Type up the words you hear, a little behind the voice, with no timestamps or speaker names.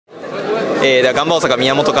ではガンバ大阪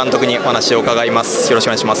宮本監督にお話を伺います。よろしくお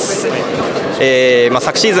願いします。昨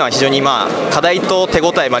シーズンは非常に課題と手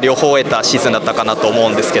応え両方を得たシーズンだったかなと思う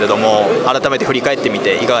んですけれども、改めて振り返ってみ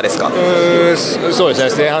ていかがですか？そうで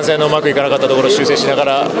すね、前半戦のうまくいかなかったところを修正しなが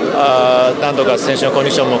ら、何とか選手のコンデ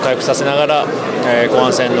ィションも回復させながら、後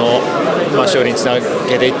半戦の勝利につな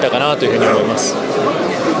げていったかなというふうに思います。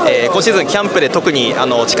今シーズンキャンプで特に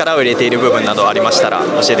力を入れている部分などありましたら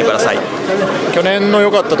教えてください。去年の良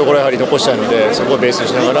かったところはやはり残したいので、そこをベースに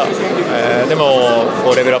しながら、でも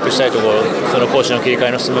レベルアップしたいところ、その攻守の切り替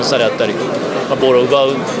えのスムーズさであったり、ボールを奪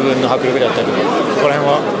う部分の迫力であったりとか、そこら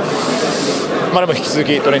辺は、でも引き続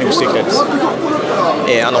きトレーニングしていきたいです。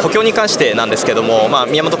補強に関してなんですけども、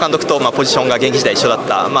宮本監督とポジションが現役時代一緒だっ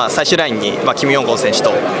た、最終ラインにキム・ヨンゴン選手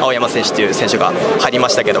と青山選手という選手が入りま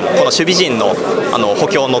したけども、この守備陣の補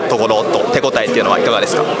強のところと手応えというのはいかがで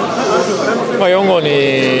すか？ヨンゴンに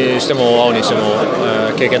しても青にしても、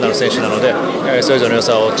経験のある選手なので、それぞれの良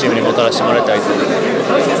さをチームにもたらしてもらいたい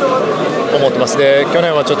と思ってます。で、去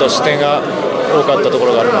年はちょっと失点が多かったとこ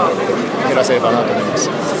ろがあるので減らせればなと思います。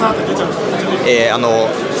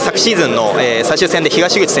昨シーズンの最終戦で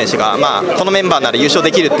東口選手が、このメンバーなら優勝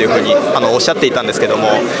できるというふうにおっしゃっていたんですけども、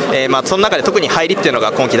その中で特に入りっていうの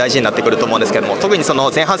が今季大事になってくると思うんですけども、特にそ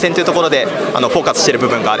の前半戦というところでフォーカスしている部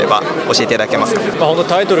分があれば教えていただけますか？本当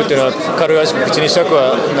タイトルっていうのは軽々しく口にしたく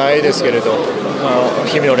はないですけれど、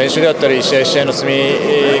日々の練習であったり試合試合の積み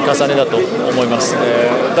重ねだと思います。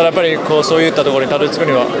ただやっぱりそういったところにたどり着く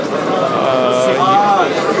には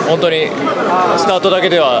本当にスタート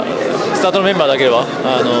のメンバーだけでは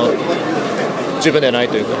十分ではない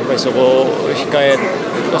というか、やっぱりそこを控え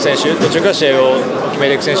の選手、途中から試合を決め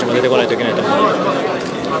ていく選手も出てこないといけないと思う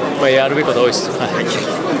ので、やるべきことが多いです。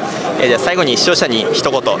じゃあ最後に視聴者に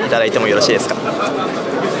一言いただいてもよろしいですか？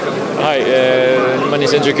はい、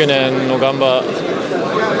2019年のガンバ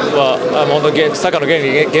は本当にサッカーの原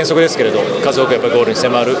理原則ですけれど、数多くやっぱりゴールに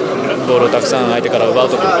迫る、ボールをたくさん相手から奪う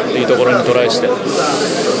というところにトライして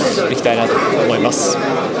いきたいなと思います。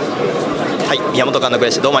はい、宮本監督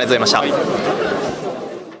でした。どうもありがとうございました。